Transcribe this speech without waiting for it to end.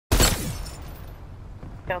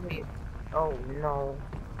tell me. Oh no.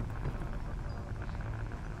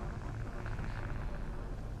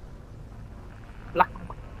 Black,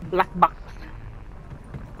 black box.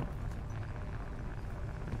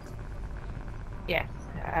 Yes.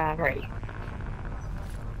 Right.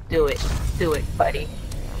 Do it, buddy.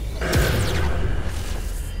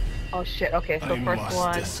 Oh shit. Okay, so I first must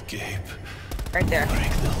one escape. right there.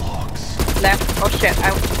 Break the locks. Left. Oh shit.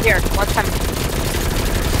 Here. One time.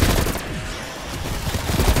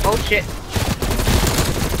 Oh shit.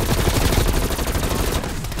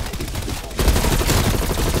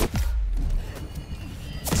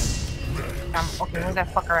 Okay, where's that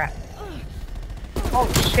fucker at? Oh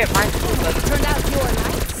shit, mine's too good. Turned out your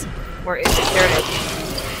lights. Where is it? There it is.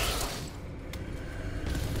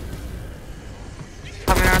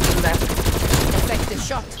 Coming on to the left. Effective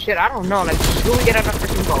shot. Shit, I don't know. Like, who we get on a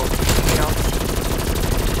freaking boat? You know?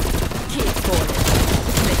 Keep falling.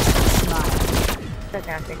 This makes me smile. That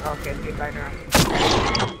damn thing. Okay, keep right around.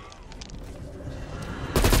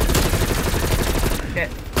 Shit.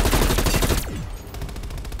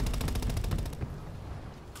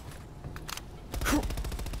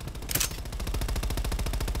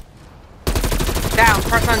 Down.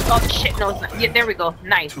 First one. Oh shit, no, it's not. Yeah, there we go.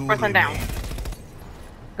 Nice. First one down.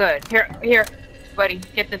 Good. Here, buddy.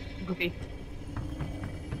 Get this goofy.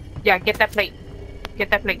 Yeah, get that plate. Get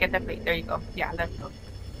that plate. There you go. Yeah, let's go.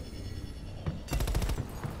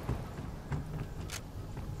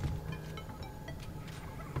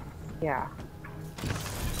 Yeah.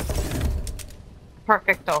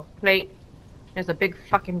 Perfecto. Plate. There's a big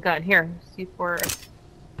fucking gun. Here. C4.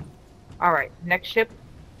 Alright. Next ship.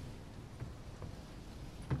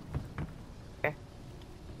 Okay.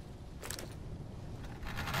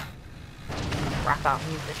 Rock out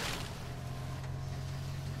music.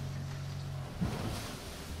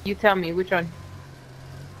 You tell me which one.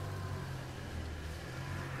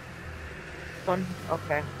 One?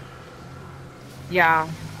 Okay. Yeah.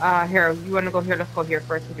 Here, you wanna go here? Let's go here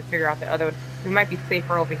first. We can figure out the other one. We might be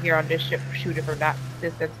safer over here on this ship. Shoot it from that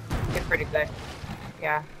distance. It's pretty good.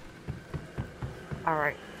 Yeah.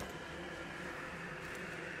 Alright.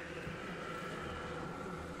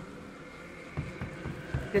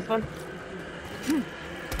 This one?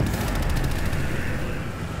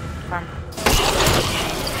 Come.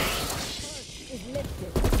 Is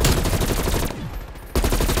lifted.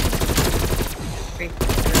 Great.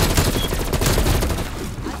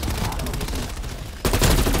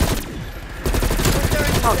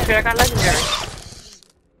 Oh shit, I got legendary.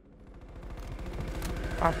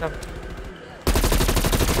 Awesome.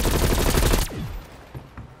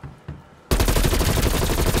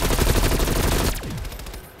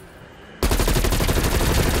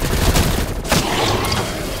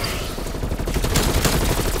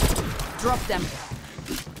 Drop them.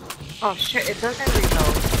 Oh shit, it doesn't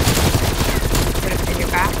reload. Put it in your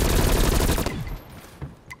back.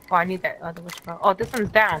 Oh, I need that other one. Oh, this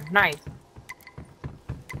one's down. Nice.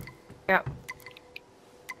 Yep.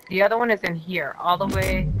 The other one is in here, all the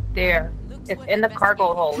way there. It's in the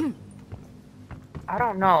cargo hold. I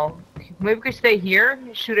don't know. Maybe we could stay here,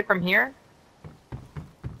 shoot it from here.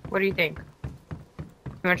 What do you think?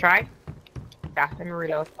 You wanna try? Yeah, let me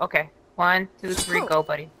reload. Okay. 1, 2, 3, go,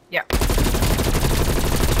 buddy. Yep.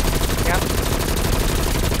 Yep.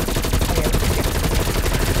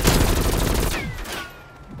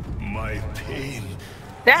 My pain.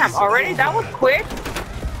 Damn, already? That was quick.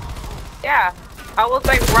 Yeah. I was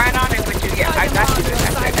like right on it with you. Yeah, I got you.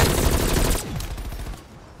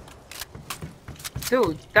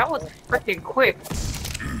 Dude, that was freaking quick.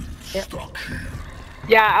 Yep.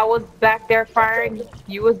 Yeah, I was back there firing.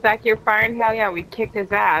 You was back here firing. Hell yeah, we kicked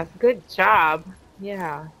his ass. Good job.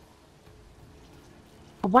 Yeah.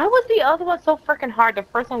 Why was the other one so freaking hard? The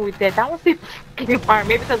first one we did, that was the freaking hard.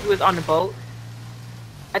 Maybe because we was on the boat.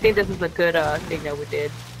 I think this is a good thing that we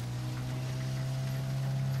did.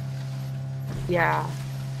 Yeah.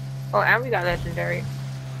 Oh, and we got legendary.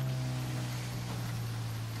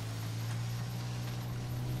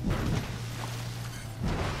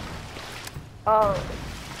 Oh.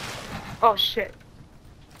 Oh shit.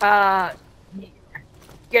 Yeah,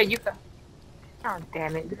 you got. Oh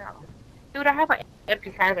damn it, no. Dude, I have an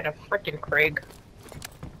MP5 and a freaking Krieg.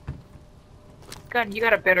 Gun, you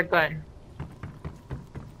got a better gun.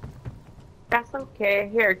 That's okay.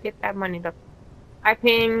 Here, get that money. Look. I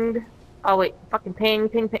pinged. Oh wait, fucking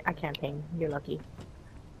ping. I can't ping. You're lucky.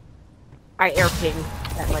 I air pinged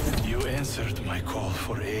that money. You answered my call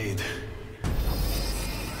for aid.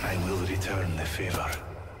 I will return the favor.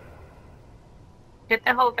 Get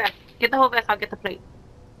the whole vest. Get the whole vest. I'll get the plate.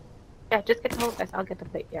 Yeah, just get the whole vest. I'll get the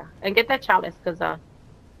plate. Yeah, and get that chalice, cause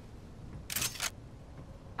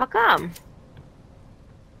How come?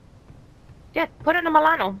 Yeah, put it in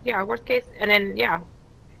Milano. Yeah, worst case, and then yeah.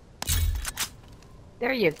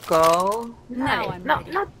 There you go. Now Nice. I'm No,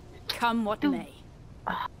 ready. no. Come what Dude. may.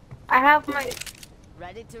 I have my.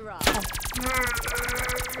 Ready to rock.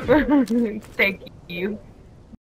 Thank you.